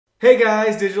Hey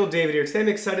guys, Digital David here. Today I'm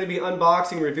excited to be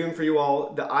unboxing and reviewing for you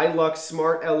all the iLUX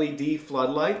Smart LED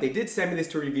Floodlight. They did send me this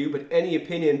to review, but any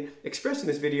opinion expressed in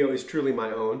this video is truly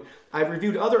my own. I've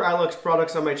reviewed other iLUX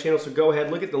products on my channel, so go ahead,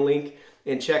 look at the link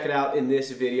and check it out in this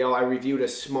video. I reviewed a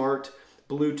smart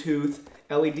Bluetooth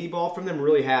LED bulb from them,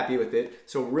 really happy with it.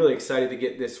 So really excited to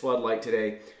get this floodlight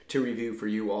today to review for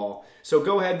you all. So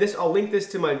go ahead, I'll link this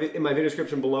to in my video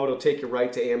description below. It'll take you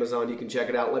right to Amazon. You can check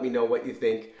it out, let me know what you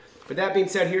think. But that being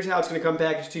said, here's how it's going to come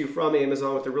packaged to you from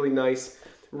Amazon with a really nice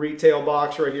retail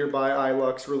box right here by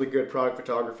iLUX. Really good product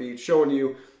photography. It's showing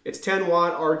you it's 10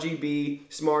 watt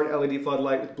RGB smart LED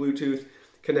floodlight with Bluetooth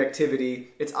connectivity.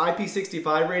 It's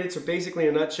IP65 rated, so basically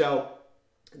in a nutshell,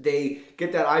 they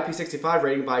get that IP65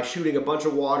 rating by shooting a bunch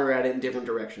of water at it in different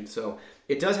directions. So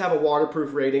it does have a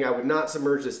waterproof rating. I would not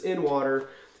submerge this in water,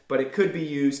 but it could be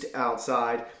used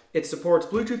outside. It supports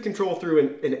Bluetooth control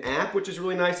through an app, which is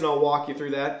really nice, and I'll walk you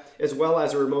through that, as well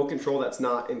as a remote control that's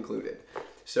not included.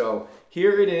 So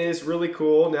here it is, really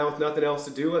cool. Now with nothing else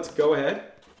to do, let's go ahead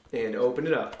and open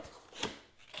it up.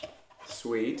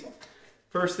 Sweet.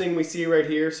 First thing we see right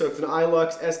here, so it's an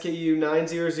iLUX SKU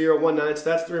 90019, so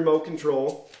that's the remote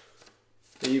control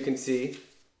that you can see.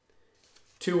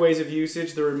 Two ways of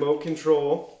usage, the remote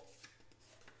control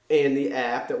and the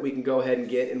app that we can go ahead and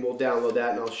get, and we'll download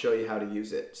that and I'll show you how to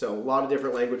use it. So a lot of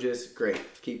different languages, great,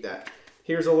 keep that.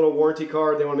 Here's a little warranty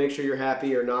card. They want to make sure you're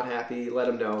happy or not happy, let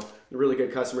them know. Really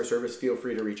good customer service, feel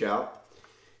free to reach out.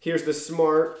 Here's the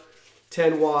smart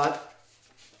 10 watt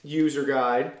user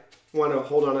guide. Want to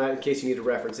hold on to that in case you need to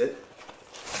reference it.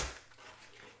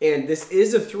 And this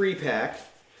is a 3-pack,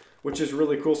 which is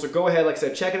really cool. So go ahead, like I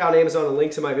said, check it out on Amazon. The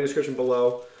link's in my video description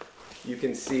below. You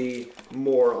can see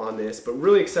more on this, but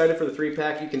really excited for the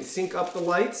 3-pack. You can sync up the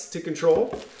lights to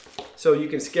control, so you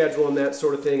can schedule and that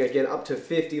sort of thing. Again, up to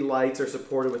 50 lights are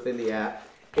supported within the app,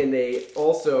 and they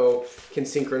also can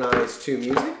synchronize to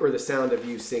music or the sound of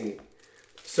you singing.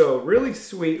 So really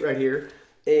sweet right here.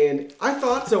 And I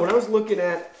thought so when I was looking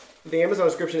at the Amazon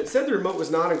description, it said the remote was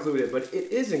not included, but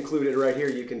it is included right here.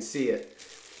 You can see it.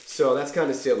 So that's kind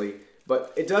of silly.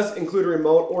 But it does include a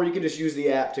remote, or you can just use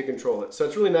the app to control it. So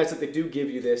it's really nice that they do give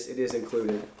you this. It is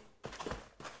included.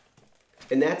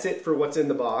 And that's it for what's in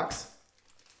the box.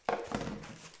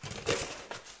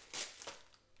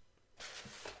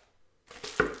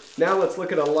 Now let's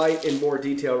look at a light in more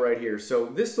detail right here. So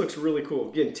this looks really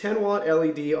cool. Again, 10 watt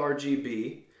LED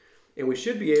RGB. And we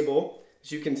should be able,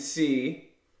 as you can see,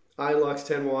 iLUX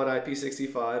 10 watt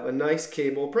IP65, a nice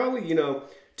cable, probably,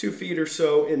 2 feet or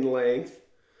so in length,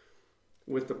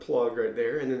 with the plug right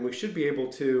there, and then we should be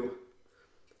able to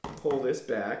pull this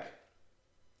back.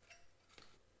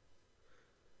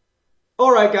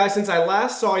 Alright guys, since I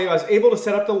last saw you, I was able to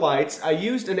set up the lights. I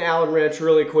used an Allen wrench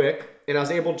really quick, and I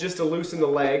was able just to loosen the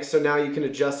legs, so now you can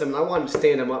adjust them. And I wanted to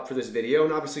stand them up for this video,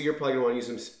 and obviously you're probably going to want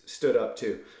to use them stood up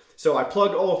too. So I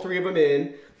plugged all 3 of them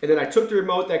in, and then I took the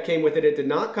remote that came with it. It did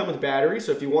not come with batteries,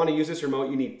 so if you want to use this remote,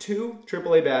 you need 2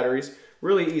 AAA batteries.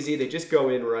 Really easy, they just go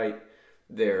in right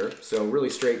there. So really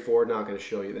straightforward, not going to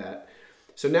show you that.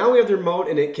 So now we have the remote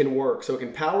and it can work. So it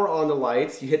can power on the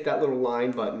lights. You hit that little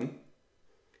line button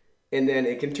and then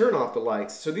it can turn off the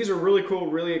lights. So these are really cool,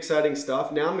 really exciting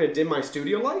stuff. Now I'm going to dim my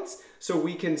studio lights so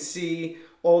we can see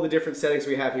all the different settings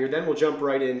we have here. Then we'll jump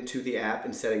right into the app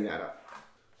and setting that up.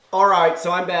 All right,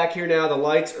 so I'm back here now. The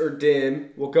lights are dim.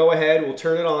 We'll go ahead, we'll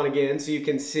turn it on again so you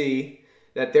can see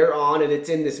that they're on, and it's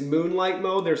in this moonlight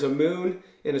mode. There's a moon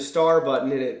and a star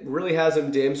button, and it really has them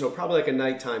dim, so probably like a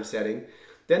nighttime setting.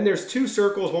 Then there's 2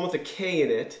 circles, one with a K in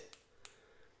it.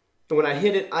 And when I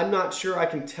hit it, I'm not sure I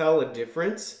can tell a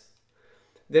difference.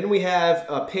 Then we have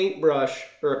a paintbrush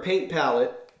or a paint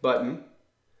palette button.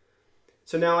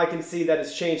 So now I can see that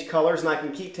it's changed colors, and I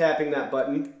can keep tapping that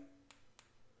button.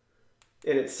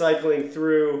 And it's cycling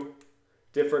through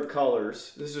different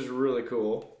colors. This is really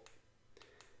cool.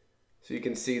 So you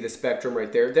can see the spectrum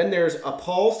right there. Then there's a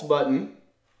pulse button.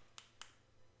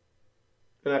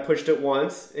 And I pushed it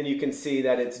once, and you can see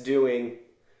that it's doing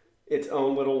its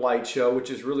own little light show, which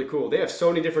is really cool. They have so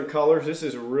many different colors. This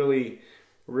is really,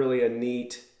 really a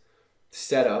neat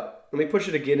setup. Let me push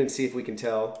it again and see if we can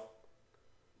tell.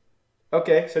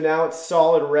 Okay, so now it's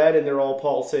solid red, and they're all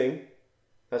pulsing.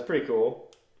 That's pretty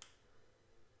cool.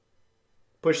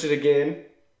 Pushed it again,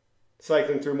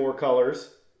 cycling through more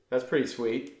colors. That's pretty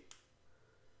sweet.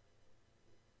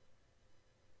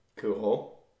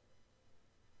 Cool.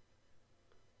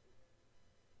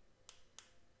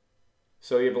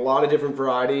 So you have a lot of different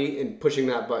variety in pushing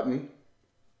that button.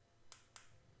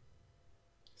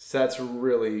 So that's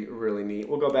really, really neat.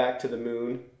 We'll go back to the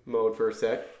moon mode for a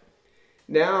sec.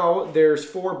 Now there's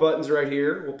 4 buttons right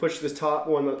here. We'll push this top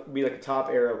one, that'll be like a top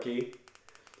arrow key.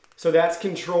 So that's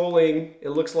controlling,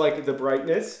 it looks like the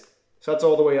brightness. So that's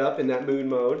all the way up in that moon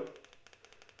mode.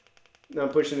 Now I'm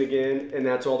pushing it again, and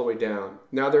that's all the way down.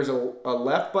 Now there's a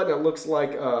left button that looks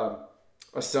like a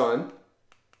sun.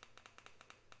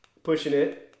 Pushing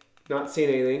it, not seeing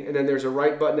anything. And then there's a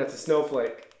right button that's a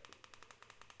snowflake.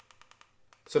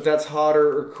 So if that's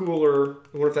hotter or cooler,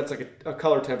 I wonder if that's like a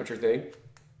color temperature thing.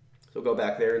 So we'll go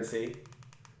back there and see.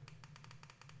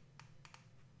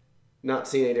 Not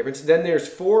seeing any difference. Then there's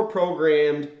 4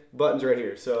 programmed buttons right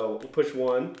here. So we'll push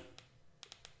 1.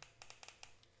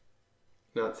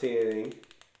 Not seeing anything.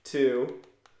 2.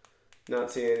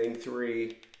 Not seeing anything.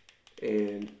 3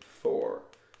 and 4.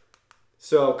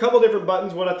 So a couple different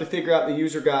buttons. We'll have to figure out in the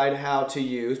user guide how to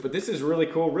use. But this is really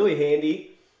cool, really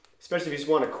handy. Especially if you just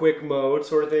want a quick mode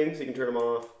sort of thing. So you can turn them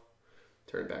off,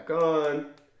 turn it back on,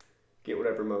 get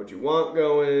whatever mode you want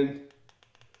going,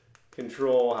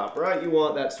 control how bright you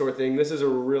want, that sort of thing. This is a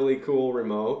really cool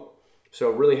remote. So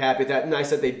really happy with that.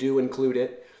 Nice that they do include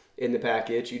it in the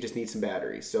package. You just need some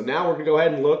batteries. So now we're gonna go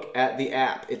ahead and look at the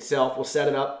app itself. We'll set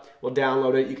it up, we'll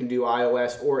download it. You can do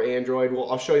iOS or Android.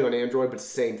 I'll show you on Android, but it's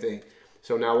the same thing.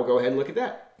 So now we'll go ahead and look at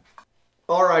that.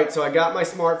 All right, so I got my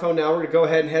smartphone now. We're gonna go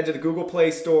ahead and head to the Google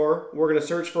Play Store. We're gonna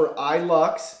search for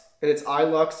iLUX, and it's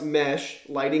iLUX Mesh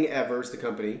Lighting Evers, the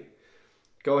company.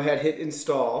 Go ahead, hit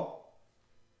install.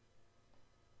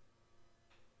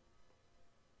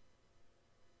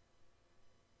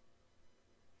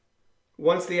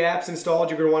 Once the app's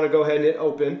installed, you're gonna wanna go ahead and hit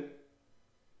open.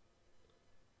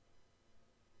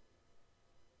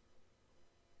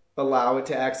 Allow it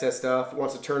to access stuff. It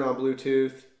wants to turn on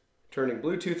Bluetooth. Turning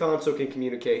Bluetooth on so it can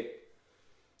communicate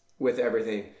with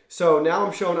everything. So now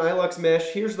I'm showing iLUX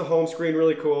Mesh. Here's the home screen,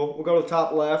 really cool. We'll go to the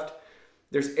top left.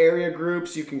 There's area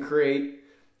groups you can create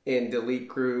and delete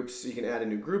groups. You can add a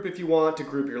new group if you want to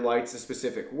group your lights a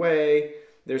specific way.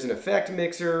 There's an effect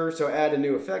mixer, so add a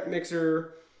new effect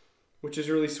mixer, which is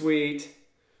really sweet.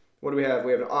 What do we have?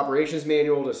 We have an operations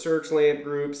manual to search lamp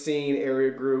group, scene,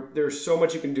 area group. There's so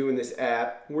much you can do in this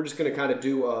app. We're just gonna kind of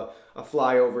do a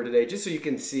flyover today just so you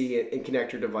can see it and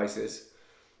connect your devices.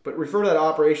 But refer to that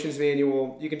operations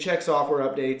manual. You can check software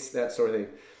updates, that sort of thing.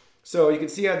 So you can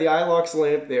see I have the iLUX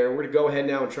lamp there. We're gonna go ahead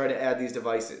now and try to add these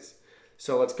devices.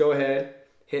 So let's go ahead,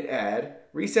 hit add.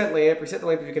 Reset lamp, reset the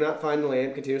lamp if you cannot find the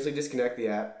lamp. Continuously disconnect the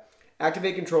app.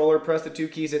 Activate controller, press the 2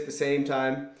 keys at the same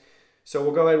time. So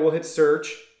we'll go ahead, we'll hit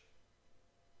search.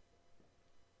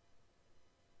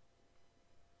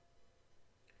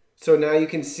 So now you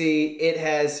can see it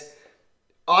has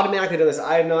automatically done this.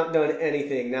 I have not done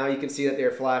anything. Now you can see that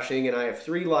they're flashing and I have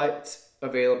 3 lights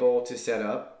available to set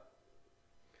up.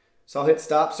 So I'll hit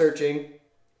stop searching,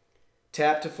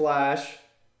 tap to flash.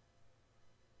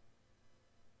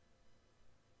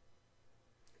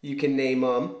 You can name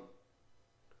them.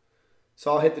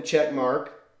 So I'll hit the check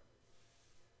mark.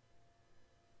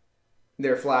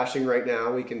 They're flashing right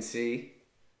now, we can see.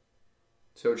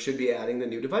 So it should be adding the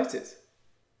new devices.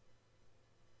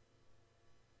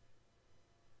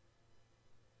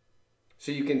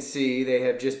 So you can see they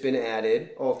have just been added,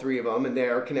 all 3 of them, and they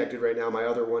are connected right now. My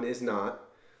other one is not.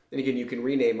 And again, you can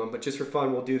rename them, but just for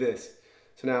fun, we'll do this.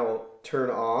 So now we'll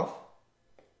turn off,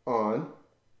 on,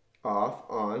 off,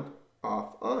 on,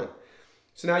 off, on.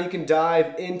 So now you can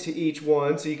dive into each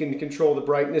one, so you can control the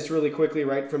brightness really quickly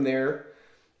right from there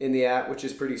in the app, which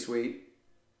is pretty sweet.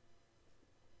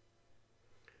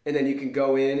 And then you can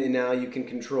go in and now you can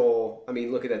control, I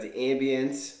mean, look at that, the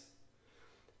ambience,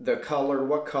 the color,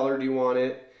 what color do you want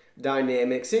it,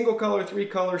 dynamic, single color, 3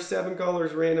 colors, 7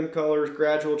 colors, random colors,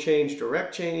 gradual change,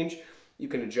 direct change. You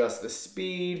can adjust the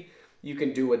speed, you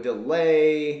can do a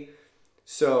delay.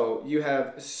 So you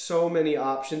have so many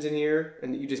options in here,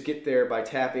 and you just get there by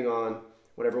tapping on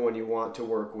whatever one you want to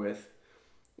work with,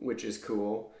 which is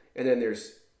cool. And then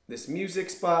there's this music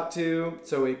spot too,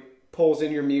 so it pulls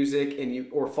in your music and you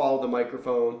or follow the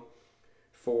microphone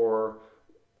for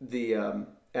the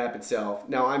app itself.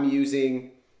 Now I'm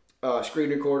using a screen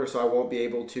recorder, so I won't be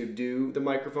able to do the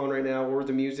microphone right now or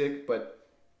the music, but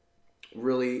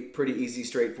really pretty easy,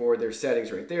 straightforward. There's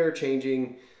settings right there,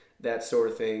 changing that sort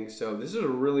of thing. So this is a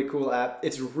really cool app.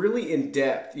 It's really in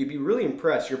depth. You'd be really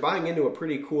impressed. You're buying into a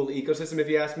pretty cool ecosystem, if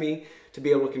you ask me, to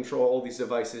be able to control all these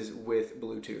devices with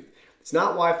Bluetooth. It's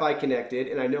not Wi-Fi connected,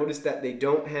 and I noticed that they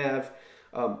don't have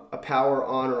a power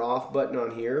on or off button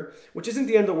on here, which isn't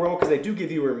the end of the world because they do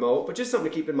give you a remote, but just something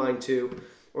to keep in mind too.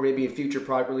 Or maybe in future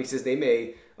product releases, they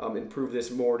may improve this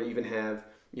more to even have,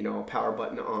 you know, a power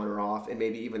button on or off, and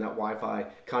maybe even that Wi-Fi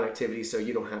connectivity so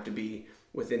you don't have to be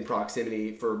within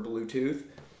proximity for Bluetooth.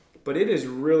 But it is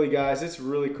really, guys, it's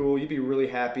really cool. You'd be really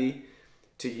happy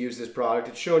to use this product.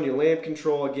 It's showing you lamp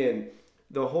control. Again,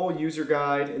 the whole user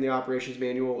guide and the operations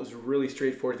manual is really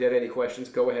straightforward. If you have any questions,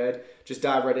 go ahead. Just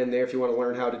dive right in there if you want to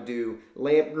learn how to do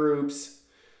lamp groups.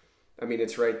 I mean,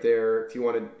 it's right there. If you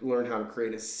want to learn how to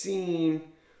create a scene,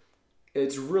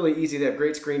 it's really easy. They have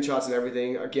great screenshots and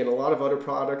everything. Again, a lot of other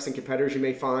products and competitors you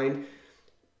may find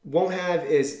won't have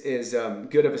as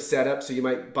good of a setup, so you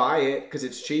might buy it because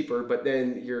it's cheaper, but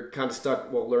then you're kind of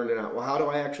stuck, well, learning out, well, how do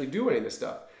I actually do any of this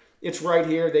stuff? It's right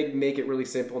here. They make it really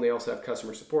simple, and they also have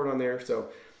customer support on there. So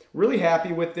really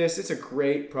happy with this. It's a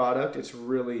great product. It's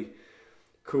really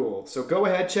cool. So go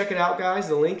ahead, check it out, guys.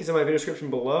 The link is in my video description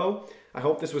below. I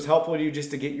hope this was helpful to you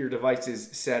just to get your devices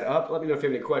set up. Let me know if you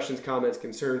have any questions, comments,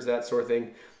 concerns, that sort of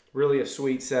thing. Really a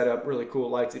sweet setup, really cool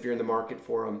lights. If you're in the market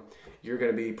for them, you're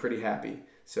going to be pretty happy.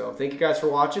 So thank you guys for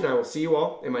watching. I will see you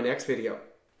all in my next video.